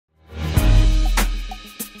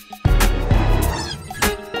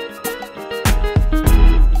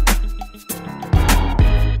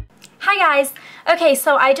Okay,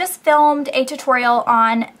 so I just filmed a tutorial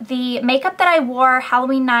on the makeup that I wore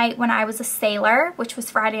Halloween night when I was a sailor, which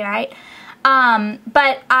was Friday night.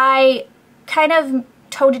 But I kind of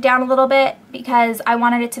toned it down a little bit because I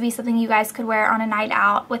wanted it to be something you guys could wear on a night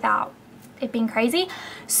out without it being crazy.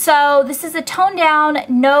 So this is a toned down,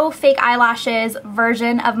 no fake eyelashes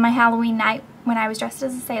version of my Halloween night when I was dressed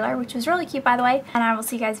as a sailor, which was really cute, by the way. And I will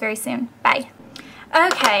see you guys very soon. Bye.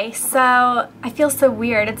 Okay, so I feel so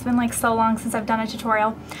weird. It's been like so long since I've done a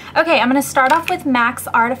tutorial. Okay, I'm going to start off with MAC's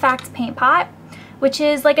Artifacts Paint Pot, which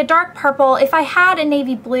is like a dark purple. If I had a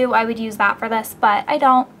navy blue, I would use that for this, but I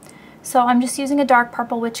don't. So I'm just using a dark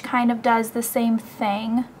purple, which kind of does the same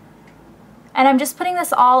thing. And I'm just putting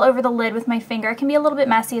this all over the lid with my finger. It can be a little bit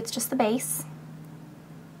messy, it's just the base.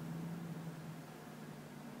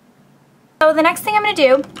 So the next thing I'm going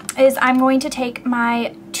to do is I'm going to take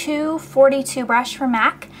my 242 brush from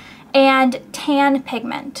MAC and Tan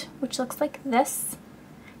Pigment, which looks like this.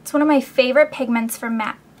 It's one of my favorite pigments from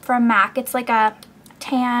MAC. It's like a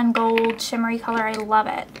tan, gold, shimmery color. I love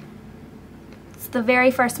it. It's the very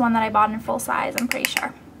first one that I bought in full size, I'm pretty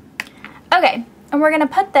sure. Okay, and we're going to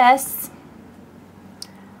put this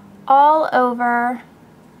all over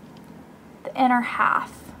the inner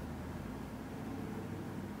half.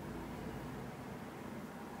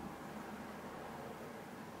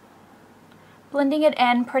 Blending it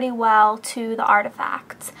in pretty well to the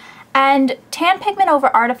artifacts. And Tan Pigment over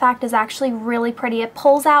Artifact is actually really pretty. It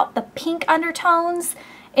pulls out the pink undertones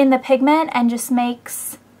in the pigment and just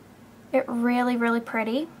makes it really, really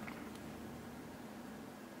pretty.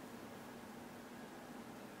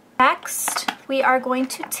 Next, we are going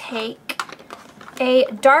to take a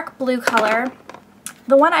dark blue color.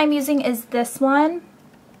 The one I'm using is this one,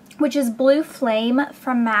 which is Blue Flame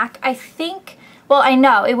from MAC. I think, well, I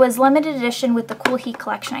know it was limited edition with the Cool Heat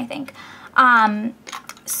collection, I think.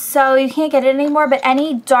 So you can't get it anymore, but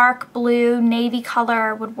any dark blue, navy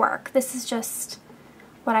color would work. This is just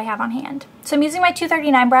what I have on hand. So I'm using my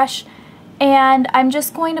 239 brush, and I'm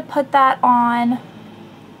just going to put that on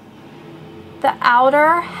the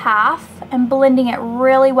outer half and blending it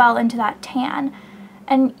really well into that tan.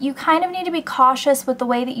 And you kind of need to be cautious with the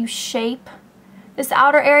way that you shape this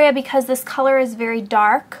outer area because this color is very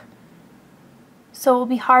dark. So it will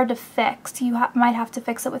be hard to fix. You might have to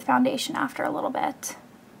fix it with foundation after a little bit.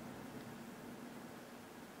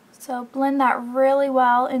 So blend that really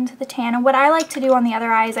well into the tan. And what I like to do on the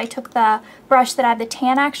other eye is I took the brush that had the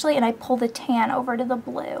tan actually and I pull the tan over to the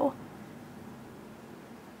blue.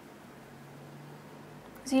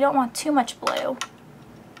 Because you don't want too much blue.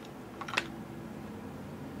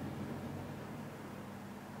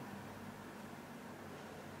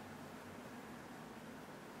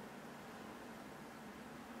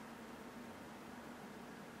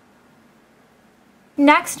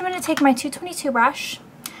 Next, I'm going to take my 222 brush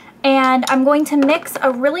and I'm going to mix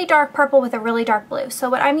a really dark purple with a really dark blue. So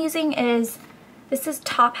what I'm using is, this is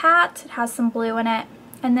Top Hat, it has some blue in it,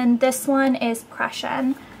 and then this one is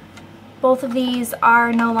Prussian. Both of these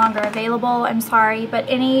are no longer available, I'm sorry, but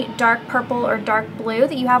any dark purple or dark blue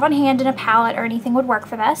that you have on hand in a palette or anything would work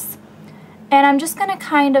for this. And I'm just going to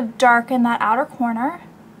kind of darken that outer corner.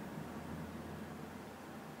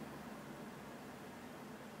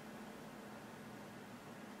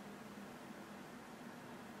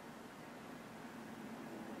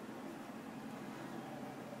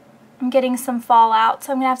 I'm getting some fallout,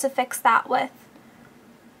 so I'm going to have to fix that with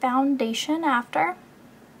foundation after.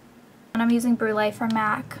 And I'm using Brule from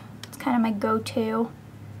MAC. It's kind of my go-to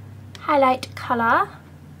highlight color.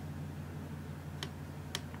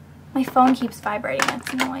 My phone keeps vibrating,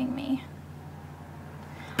 it's annoying me.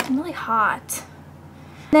 I'm really hot.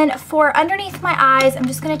 Then for underneath my eyes, I'm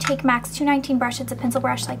just going to take MAC's 219 brush. It's a pencil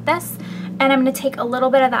brush like this. And I'm going to take a little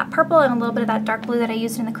bit of that purple and a little bit of that dark blue that I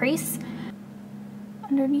used in the crease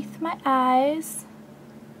underneath my eyes.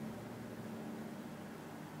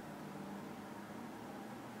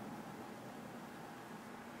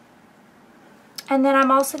 And then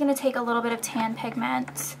I'm also going to take a little bit of Tan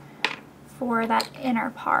Pigment for that inner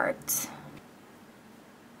part.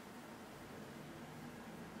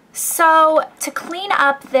 So to clean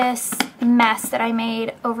up this mess that I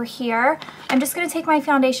made over here, I'm just going to take my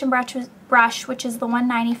foundation brush, which is the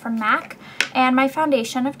 190 from MAC, and my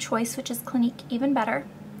foundation of choice, which is Clinique Even Better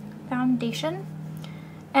foundation.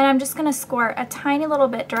 And I'm just going to squirt a tiny little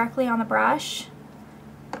bit directly on the brush,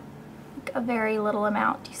 like a very little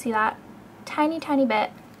amount. Do you see that? Tiny, tiny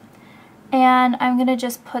bit. And I'm going to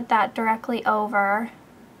just put that directly over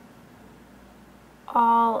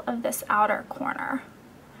all of this outer corner.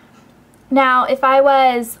 Now, if I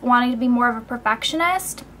was wanting to be more of a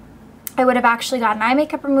perfectionist, I would have actually got an eye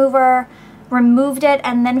makeup remover, removed it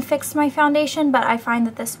and then fixed my foundation, but I find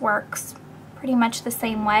that this works pretty much the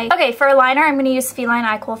same way. Okay, for a liner, I'm going to use Feline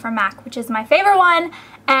Eye Kohl from MAC, which is my favorite one.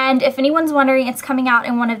 And if anyone's wondering, it's coming out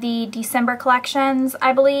in one of the December collections,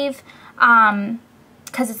 I believe,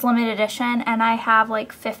 because it's limited edition, and I have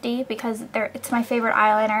like 50 because it's my favorite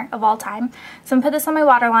eyeliner of all time. So I'm going to put this on my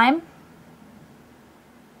waterline,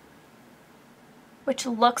 which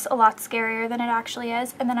looks a lot scarier than it actually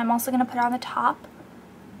is. And then I'm also going to put it on the top.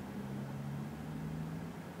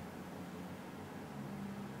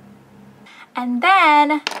 And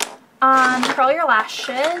then curl your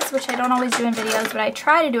lashes, which I don't always do in videos, but I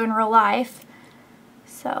try to do in real life.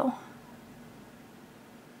 So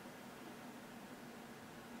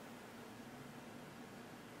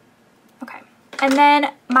okay. And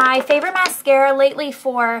then my favorite mascara lately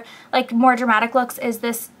for like more dramatic looks is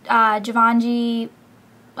this Givenchy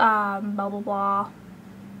blah blah blah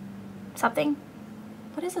something.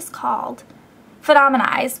 What is this called?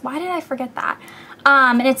 Phenomen'Eyes. Why did I forget that?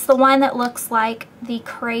 And it's the one that looks like the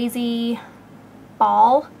crazy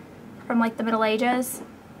ball from like the Middle Ages.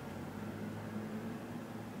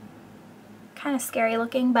 Kind of scary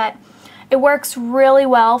looking, but it works really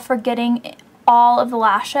well for getting all of the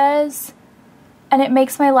lashes, and it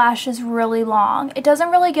makes my lashes really long. It doesn't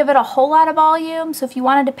really give it a whole lot of volume, so if you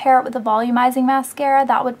wanted to pair it with a volumizing mascara,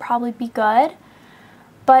 that would probably be good,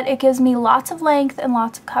 but it gives me lots of length and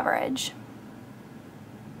lots of coverage.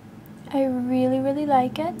 I really, really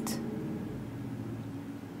like it.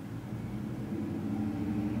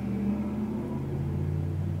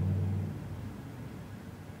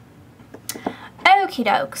 Okie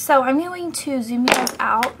doke, so I'm going to zoom you guys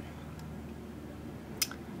out.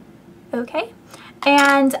 Okay,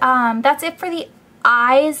 and that's it for the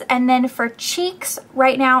eyes. And then for cheeks,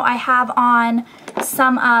 right now I have on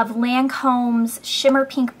some of Lancome's Shimmer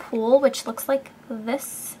Pink Pool, which looks like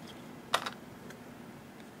this.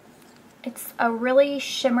 It's a really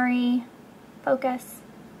shimmery, focus,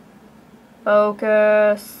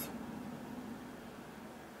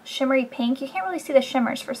 shimmery pink. You can't really see the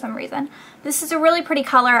shimmers for some reason. This is a really pretty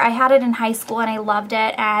color. I had it in high school and I loved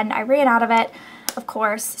it, and I ran out of it, of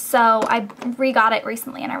course, so I re-got it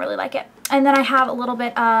recently and I really like it. And then I have a little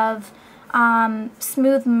bit of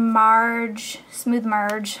Smoothe Merge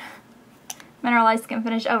Mineralized Skin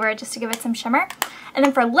Finish over it just to give it some shimmer. And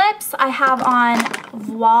then for lips, I have on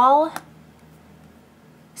Voile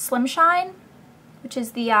Slimshine, which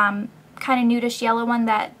is the kind of nudish yellow one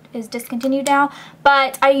that is discontinued now.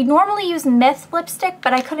 But I normally use Myth lipstick,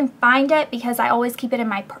 but I couldn't find it because I always keep it in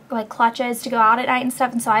my like clutches to go out at night and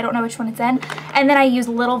stuff, and so I don't know which one it's in. And then I use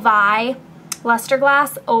Little Vi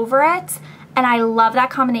Lusterglass over it, and I love that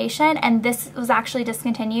combination, and this was actually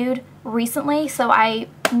discontinued recently, so I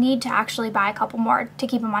need to actually buy a couple more to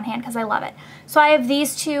keep them on hand because I love it. So I have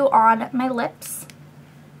these two on my lips.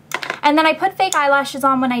 And then I put fake eyelashes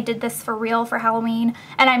on when I did this for real for Halloween,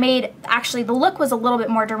 and I made, actually the look was a little bit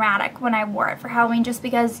more dramatic when I wore it for Halloween, just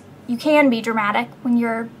because you can be dramatic when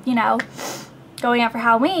you're, you know, going out for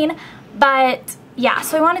Halloween. But yeah,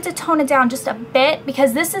 so I wanted to tone it down just a bit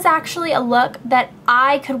because this is actually a look that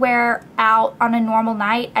I could wear out on a normal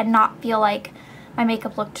night and not feel like my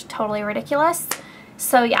makeup looked totally ridiculous.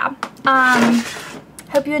 So yeah,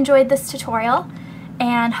 hope you enjoyed this tutorial.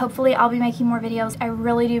 And hopefully I'll be making more videos. I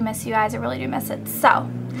really do miss you guys. I really do miss it. So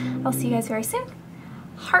I'll see you guys very soon.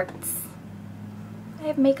 Hearts. I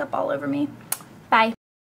have makeup all over me.